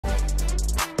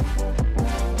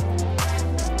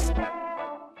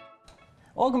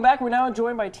Welcome back. We're now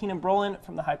joined by Tina Brohlin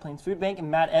from the High Plains Food Bank and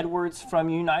Matt Edwards from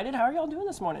United. How are y'all doing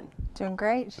this morning? Doing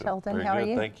great. Shelden, how are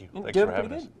you? Thank you. Thanks Doing for having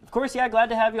pretty us. good. Of course, yeah, glad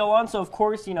to have you all on. So, of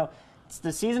course, it's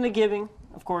the season of giving.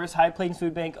 Of course, High Plains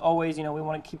Food Bank always, we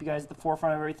want to keep you guys at the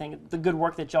forefront of everything, the good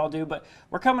work that y'all do. But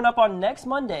we're coming up on next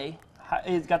Monday.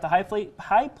 It's got the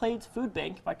High Plains Food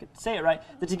Bank, if I could say it right,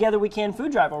 the Together We Can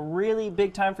food drive, a really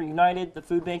big time for United, the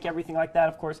food bank, everything like that.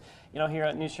 Of course, here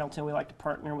at News Shelden, we like to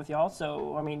partner with y'all.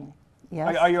 So,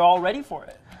 Yes. Are you all ready for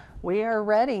it? We are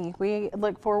ready. We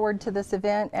look forward to this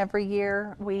event every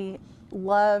year. We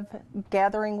love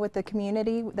gathering with the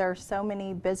community. There are so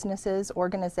many businesses,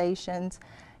 organizations,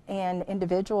 and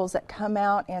individuals that come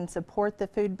out and support the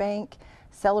food bank,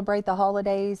 celebrate the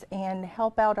holidays, and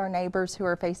help out our neighbors who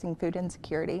are facing food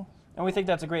insecurity. And we think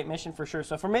that's a great mission for sure.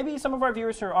 So for maybe some of our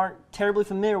viewers who aren't terribly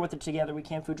familiar with the Together We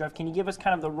Can food drive, can you give us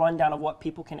kind of the rundown of what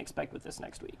people can expect with this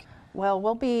next week? Well,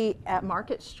 we'll be at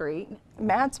Market Street.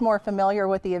 Matt's more familiar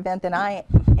with the event than I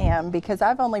am because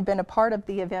I've only been a part of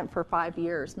the event for 5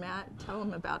 years. Matt, tell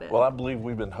them about it. Well, I believe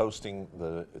we've been hosting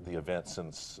the event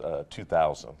since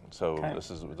 2000. So Okay.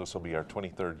 this will be our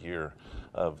 23rd year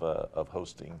of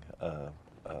hosting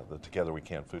the Together We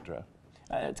Can food drive.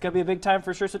 It's going to be a big time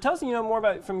for sure. So tell us, more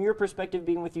about, from your perspective,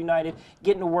 being with United,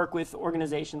 getting to work with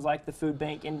organizations like the food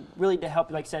bank and really to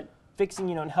help, like I said,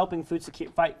 fixing, and helping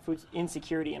fight food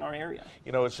insecurity in our area.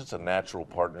 It's just a natural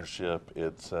partnership.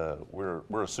 It's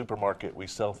we're a supermarket. We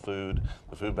sell food.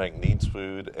 The food bank needs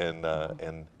food, and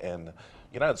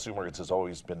United Supermarkets has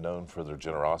always been known for their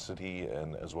generosity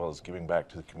and as well as giving back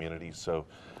to the community. So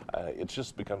it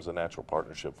just becomes a natural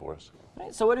partnership for us.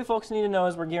 Right, so what do folks need to know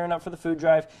as we're gearing up for the food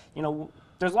drive?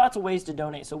 There's lots of ways to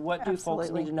donate. So what do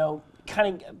folks need to know,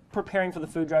 kind of preparing for the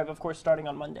food drive, of course, starting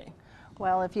on Monday?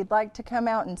 Well, if you'd like to come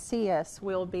out and see us,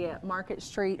 we'll be at Market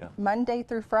Street Monday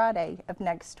through Friday of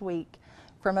next week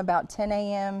from about 10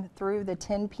 a.m. through the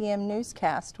 10 p.m.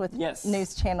 newscast with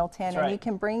News Channel 10. That's and right. You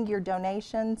can bring your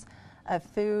donations of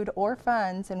food or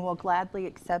funds, and we'll gladly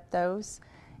accept those.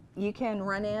 You can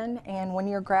run in, and when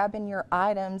you're grabbing your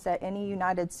items at any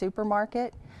United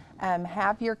supermarket,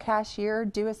 have your cashier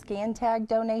do a scan tag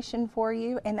donation for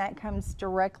you, and that comes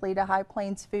directly to High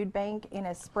Plains Food Bank and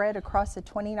is spread across the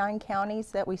 29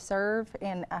 counties that we serve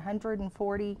and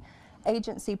 140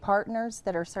 agency partners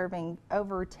that are serving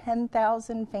over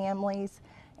 10,000 families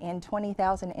and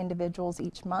 20,000 individuals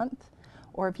each month.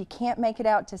 Or if you can't make it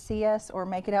out to see us or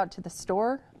make it out to the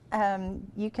store,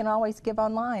 you can always give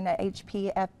online at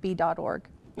hpfb.org.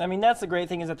 That's the great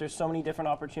thing is that there's so many different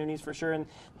opportunities for sure. And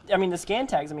the scan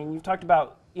tags, you've talked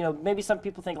about, maybe some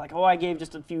people think like, oh, I gave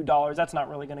just a few dollars. That's not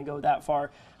really going to go that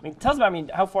far. Tell us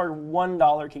about, how far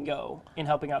 $1 can go in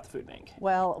helping out the food bank.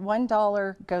 Well,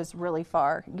 $1 goes really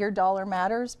far. Your dollar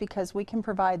matters because we can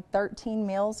provide 13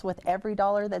 meals with every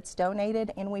dollar that's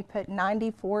donated, and we put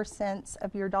 94 cents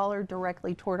of your dollar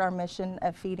directly toward our mission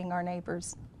of feeding our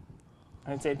neighbors.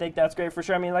 I think that's great for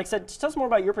sure. Like I said, just tell us more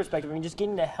about your perspective. Just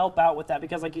getting to help out with that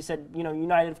because, like you said,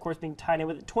 United, of course, being tied in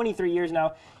with it 23 years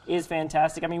now is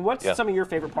fantastic. What's some of your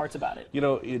favorite parts about it?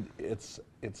 It's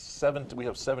we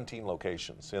have 17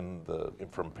 locations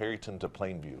from Perryton to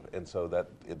Plainview, and so that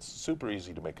it's super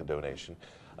easy to make a donation.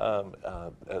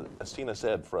 As Tina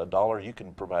said, for $1 you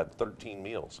can provide 13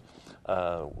 meals.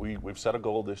 We've set a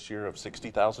goal this year of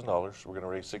 $60,000. We're going to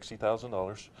raise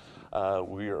 $60,000.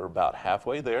 We are about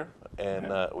halfway there,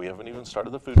 and we haven't even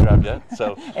started the food drive yet.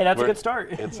 So hey, that's a good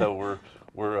start. And so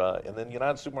and then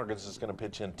United Supermarkets is going to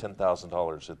pitch in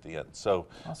 $10,000 at the end. So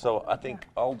awesome. So I think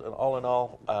all in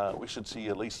all, we should see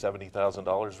at least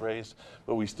 $70,000 raised.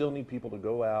 But we still need people to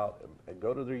go out and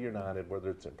go to their United, whether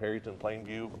it's in Perryton,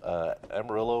 Plainview,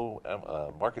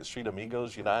 Amarillo, Market Street,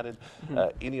 Amigos, United,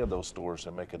 any of those stores,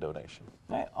 and make a donation.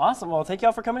 All right, awesome. Well, thank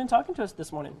y'all for coming and talking to us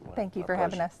this morning. Thank you for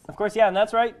having us. Of course, and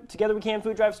that's right. Together We Can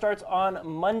food drive starts on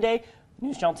Monday.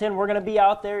 News Channel 10, we're going to be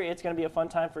out there. It's going to be a fun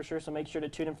time for sure, so make sure to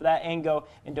tune in for that and go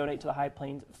and donate to the High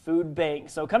Plains Food Bank.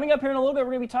 So coming up here in a little bit,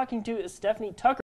 we're going to be talking to Stephanie Tucker.